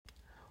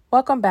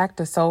Welcome back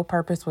to Soul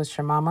Purpose with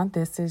Shamama.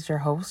 This is your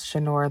host,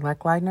 Shanora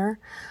Leckleitner,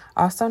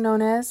 also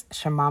known as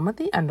Shamama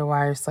the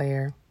Underwire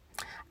Slayer.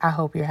 I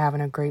hope you're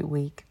having a great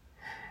week.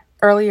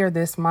 Earlier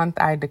this month,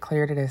 I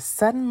declared it as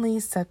suddenly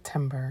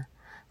September.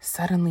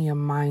 Suddenly a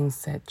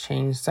mindset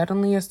change,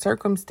 suddenly a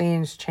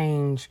circumstance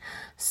change,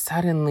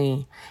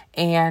 suddenly.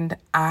 And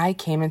I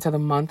came into the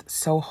month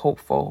so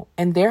hopeful.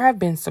 And there have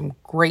been some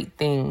great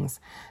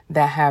things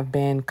that have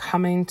been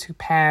coming to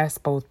pass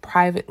both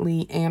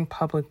privately and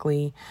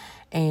publicly.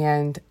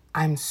 And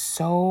I'm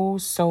so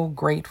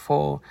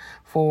grateful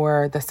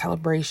for the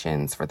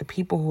celebrations, for the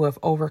people who have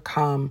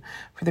overcome,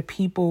 for the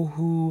people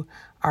who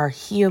are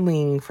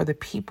healing, for the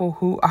people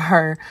who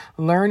are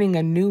learning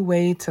a new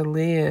way to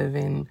live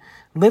and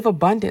live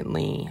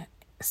abundantly,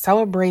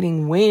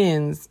 celebrating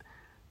wins.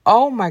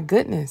 Oh my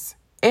goodness,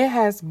 it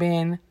has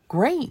been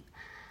great.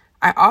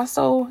 I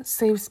also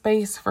save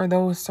space for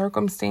those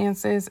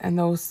circumstances and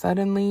those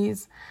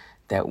suddenlies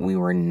that we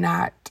were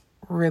not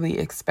really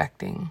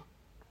expecting.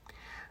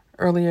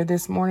 Earlier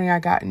this morning, I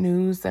got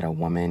news that a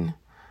woman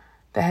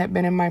that had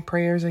been in my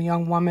prayers, a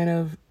young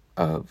woman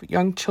of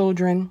young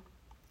children,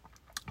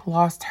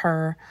 lost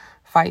her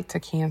fight to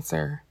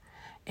cancer.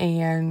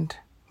 And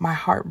my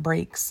heart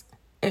breaks.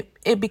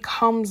 It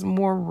becomes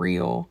more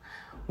real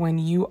when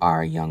you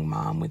are a young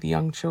mom with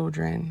young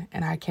children.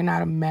 And I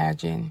cannot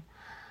imagine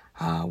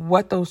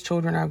what those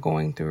children are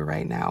going through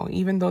right now.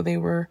 Even though they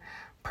were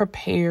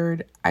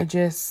prepared,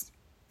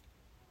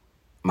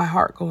 my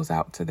heart goes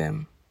out to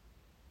them.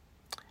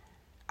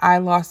 I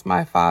lost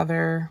my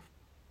father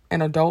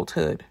in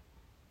adulthood,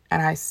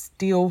 and I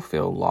still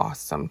feel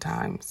lost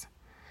sometimes.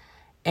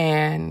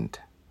 And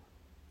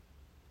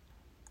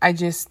I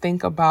just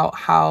think about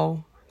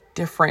how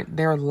different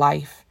their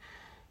life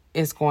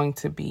is going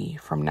to be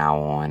from now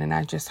on. And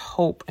I just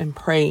hope and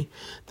pray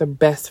the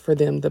best for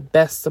them, the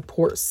best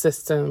support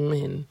system,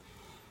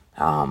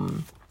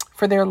 and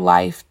for their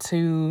life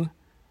to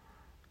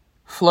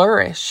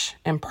flourish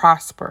and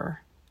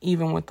prosper,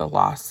 even with the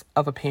loss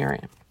of a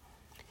parent.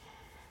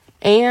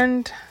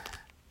 And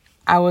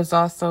I was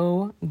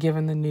also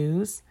given the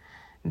news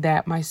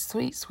that my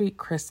sweet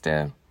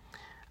Krista,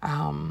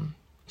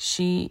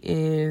 she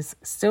is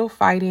still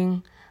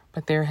fighting,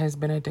 but there has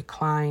been a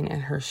decline in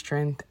her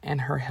strength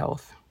and her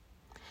health.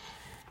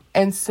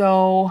 And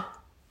so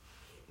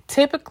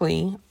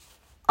typically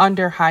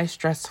under high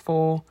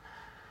stressful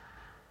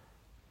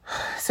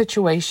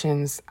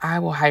situations, I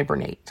will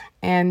hibernate.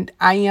 And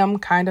I am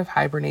kind of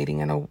hibernating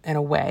in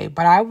a way,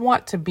 but I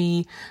want to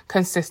be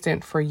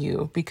consistent for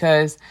you,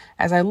 because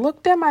as I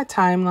looked at my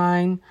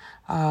timeline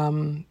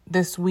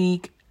this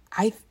week,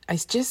 I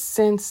just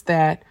sense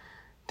that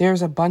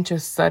there's a bunch of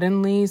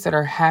suddenlies that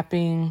are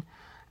happening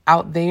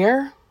out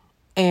there,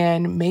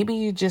 and maybe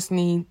you just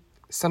need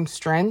some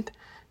strength,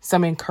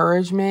 some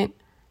encouragement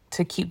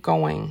to keep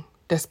going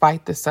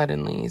despite the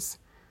suddenlies.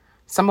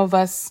 Some of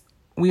us,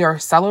 we are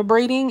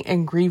celebrating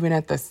and grieving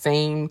at the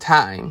same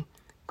time.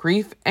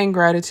 Grief and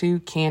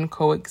gratitude can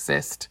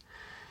coexist,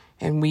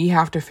 and we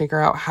have to figure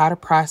out how to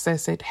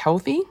process it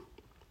healthy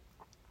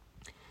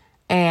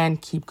and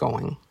keep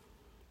going.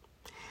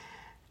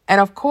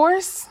 And of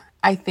course,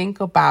 I think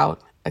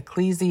about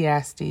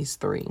Ecclesiastes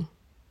 3.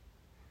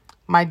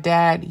 My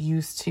dad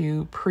used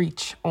to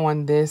preach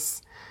on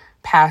this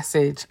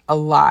passage a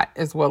lot,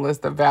 as well as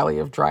the Valley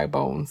of Dry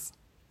Bones.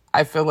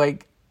 I feel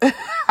like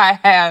I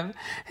have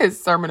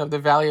his sermon of the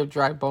Valley of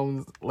Dry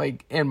Bones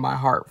like in my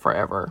heart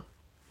forever.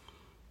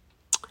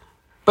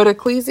 But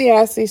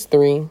Ecclesiastes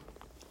 3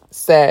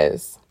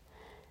 says,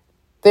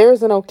 "There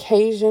is an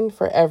occasion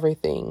for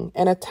everything,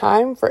 and a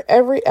time for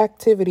every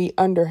activity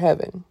under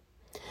heaven.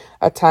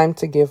 A time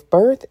to give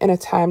birth and a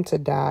time to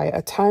die,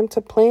 a time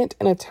to plant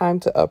and a time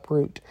to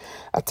uproot,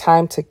 a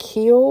time to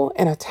kill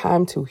and a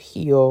time to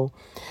heal,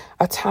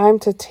 a time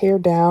to tear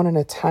down and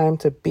a time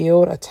to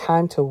build, a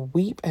time to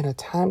weep and a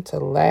time to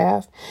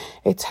laugh,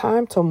 a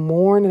time to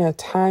mourn and a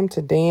time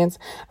to dance,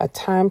 a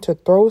time to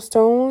throw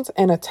stones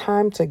and a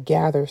time to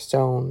gather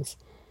stones,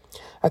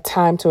 a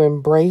time to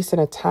embrace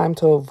and a time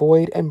to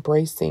avoid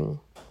embracing,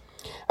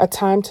 a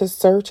time to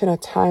search and a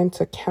time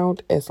to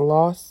count as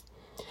loss,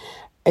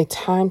 a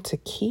time to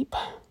keep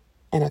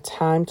and a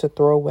time to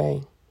throw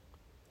away,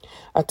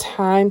 a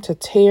time to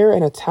tear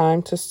and a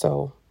time to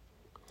sow,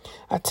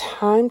 a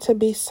time to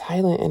be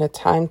silent and a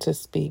time to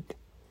speak,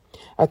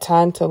 a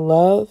time to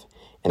love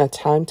and a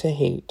time to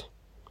hate,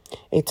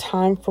 a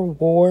time for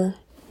war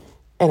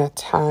and a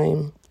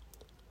time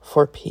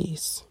for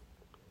peace."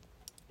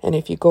 And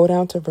if you go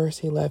down to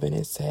verse 11,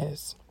 it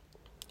says,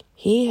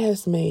 "He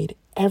has made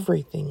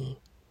everything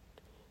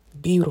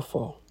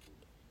beautiful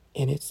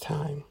in its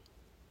time."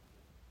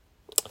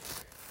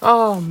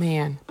 Oh,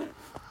 man.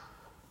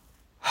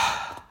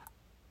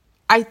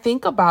 I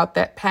think about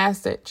that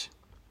passage.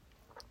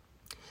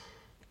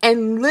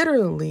 And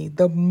literally,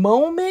 the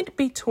moment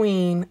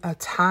between a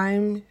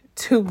time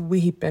to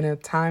weep and a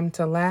time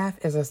to laugh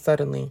is a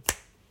suddenly.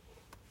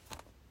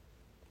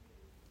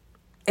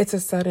 It's a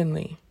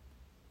suddenly.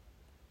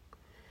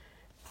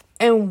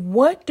 And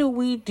what do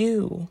we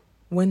do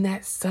when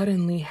that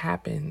suddenly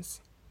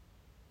happens.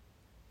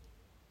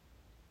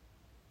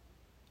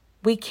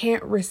 We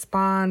can't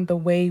respond the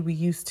way we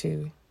used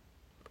to.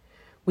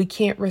 We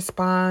can't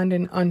respond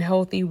in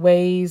unhealthy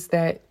ways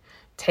that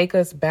take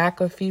us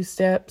back a few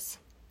steps.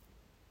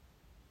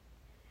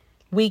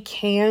 We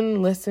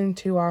can listen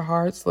to our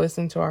hearts,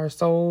 listen to our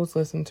souls,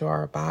 listen to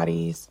our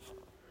bodies.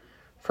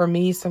 For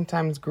me,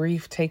 sometimes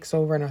grief takes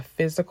over in a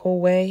physical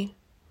way.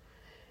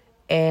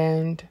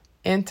 And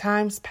in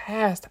times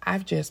past,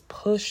 I've just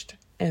pushed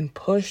and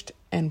pushed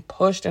and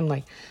pushed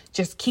and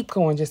just keep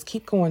going, just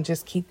keep going,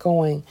 just keep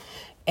going.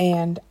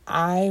 And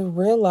I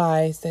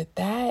realized that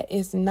that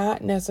is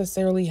not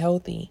necessarily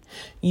healthy.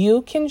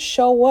 You can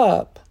show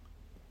up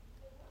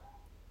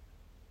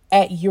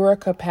at your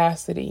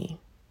capacity,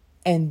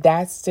 and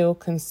that's still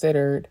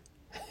considered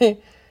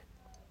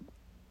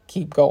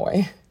keep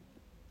going.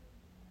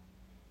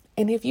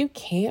 And if you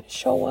can't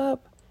show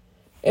up,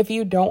 if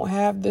you don't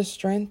have the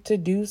strength to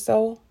do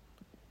so,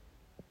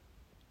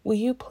 will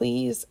you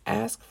please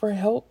ask for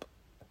help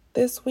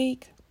this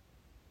week?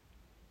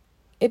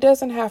 It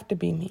doesn't have to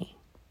be me.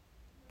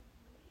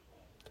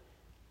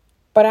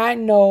 But I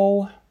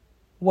know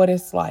what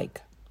it's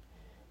like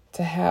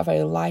to have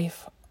a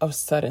life of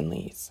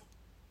suddenlies,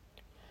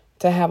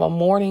 to have a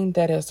morning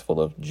that is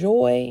full of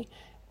joy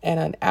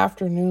and an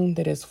afternoon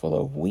that is full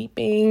of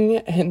weeping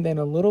and then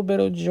a little bit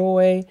of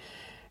joy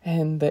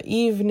and the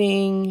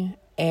evening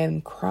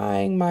and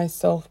crying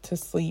myself to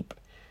sleep.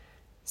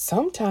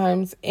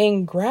 Sometimes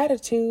in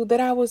gratitude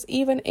that I was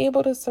even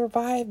able to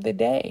survive the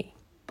day.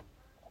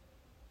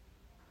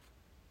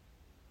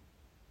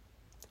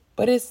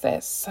 But it's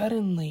that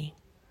suddenly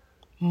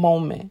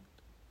moment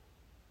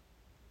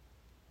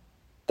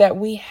that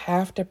we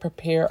have to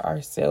prepare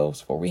ourselves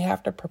for. We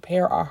have to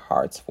prepare our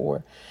hearts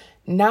for.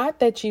 Not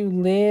that you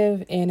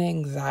live in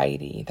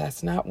anxiety.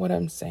 That's not what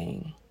I'm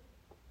saying.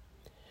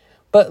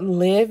 But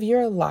live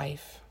your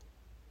life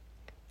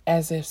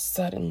as if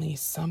suddenly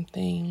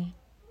something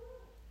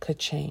could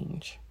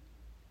change.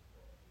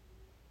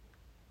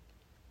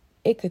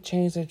 It could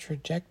change the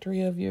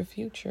trajectory of your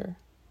future.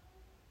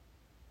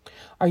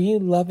 Are you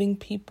loving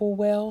people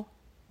well?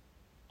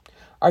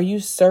 Are you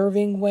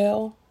serving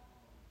well?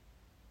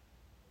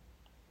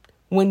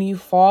 When you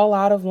fall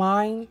out of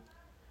line,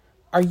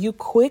 are you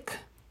quick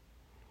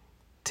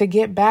to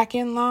get back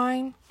in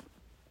line?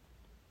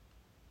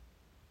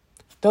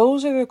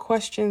 Those are the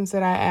questions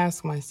that I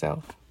ask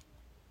myself.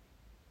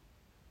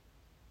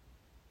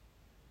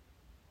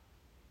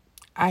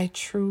 I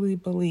truly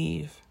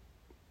believe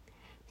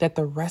that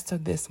the rest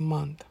of this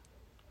month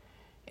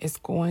is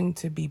going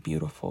to be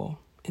beautiful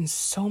in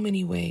so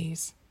many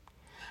ways.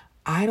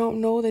 I don't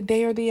know the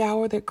day or the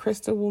hour that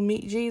Krista will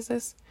meet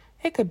Jesus.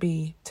 It could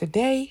be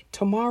today,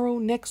 tomorrow,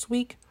 next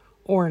week,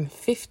 or in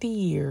 50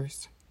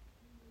 years.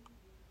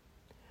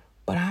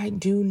 But I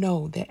do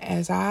know that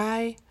as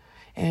I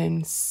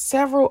and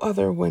several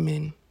other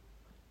women,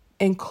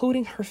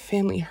 including her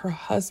family, her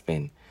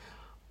husband,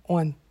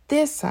 on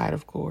this side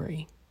of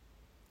glory,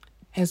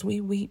 as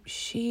we weep,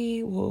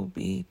 she will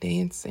be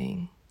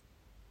dancing.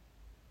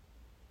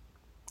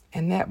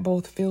 And that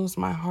both fills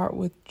my heart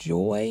with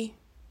joy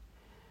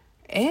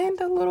and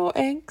a little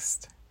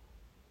angst.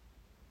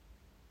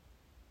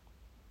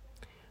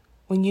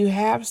 When you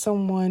have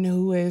someone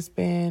who has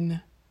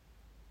been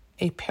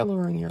a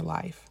pillar in your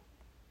life,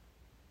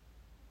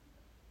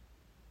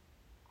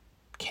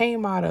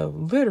 came out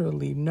of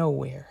literally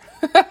nowhere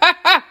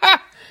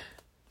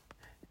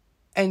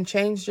and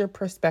changed your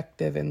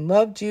perspective and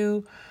loved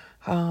you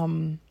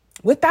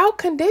without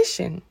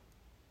condition.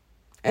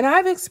 And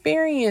I've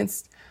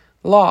experienced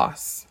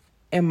loss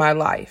in my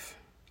life.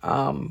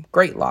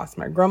 Great loss.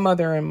 My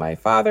grandmother and my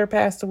father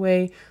passed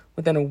away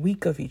within a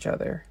week of each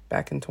other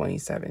back in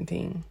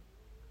 2017.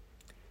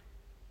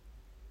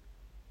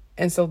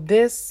 And so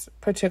this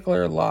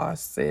particular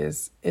loss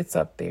it's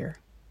up there.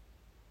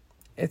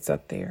 It's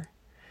up there.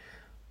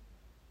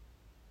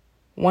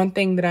 One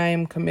thing that I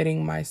am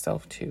committing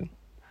myself to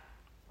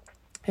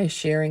is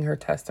sharing her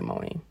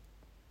testimony.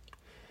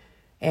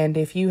 And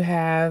if you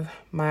have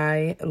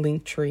my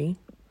Linktree,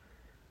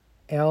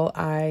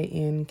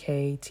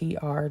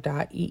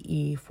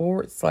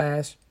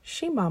 linktr.ee/Shemama,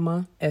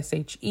 SHEMAMA,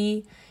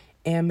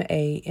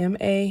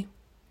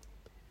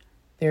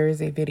 there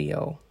is a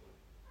video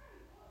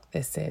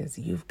that says,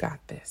 "You've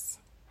got this.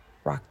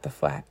 Rock the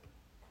flat."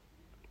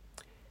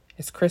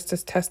 It's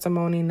Krista's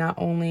testimony, not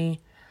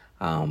only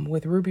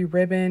with Ruby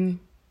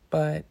Ribbon,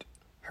 but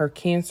her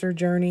cancer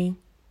journey.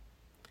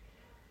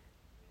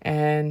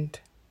 And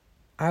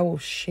I will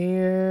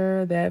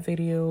share that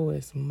video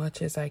as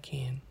much as I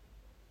can.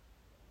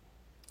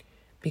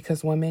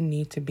 Because women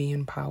need to be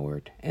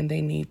empowered and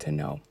they need to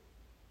know.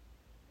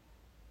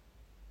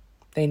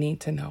 They need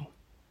to know.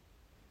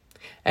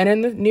 And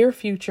in the near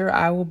future,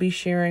 I will be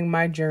sharing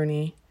my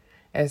journey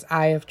as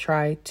I have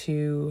tried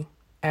to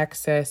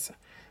access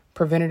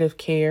preventative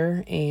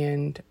care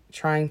and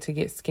trying to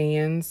get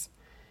scans.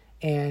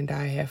 And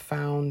I have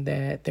found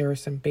that there are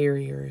some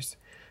barriers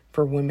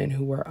for women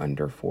who are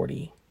under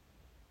 40.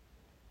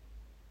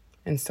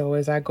 And so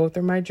as I go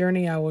through my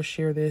journey, I will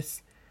share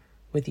this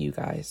with you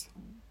guys.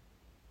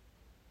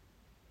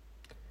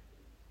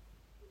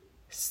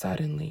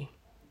 Suddenly.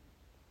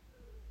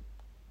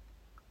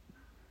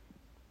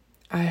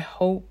 I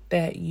hope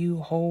that you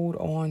hold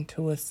on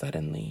to a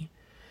suddenly.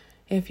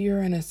 If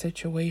you're in a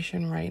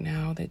situation right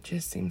now that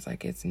just seems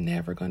like it's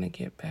never going to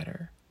get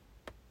better,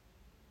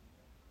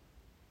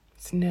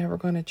 it's never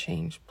going to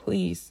change,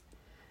 please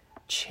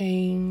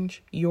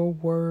change your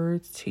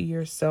words to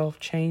yourself.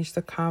 Change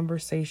the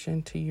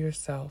conversation to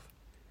yourself.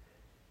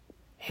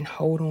 And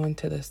hold on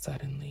to the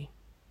suddenly.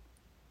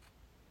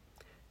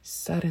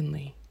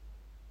 Suddenly,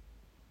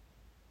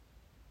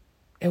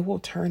 it will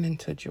turn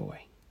into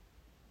joy.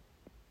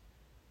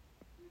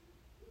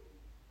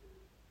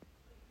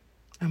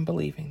 I'm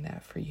believing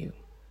that for you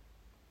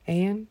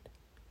and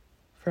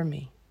for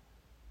me.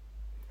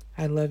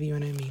 I love you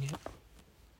and I mean it.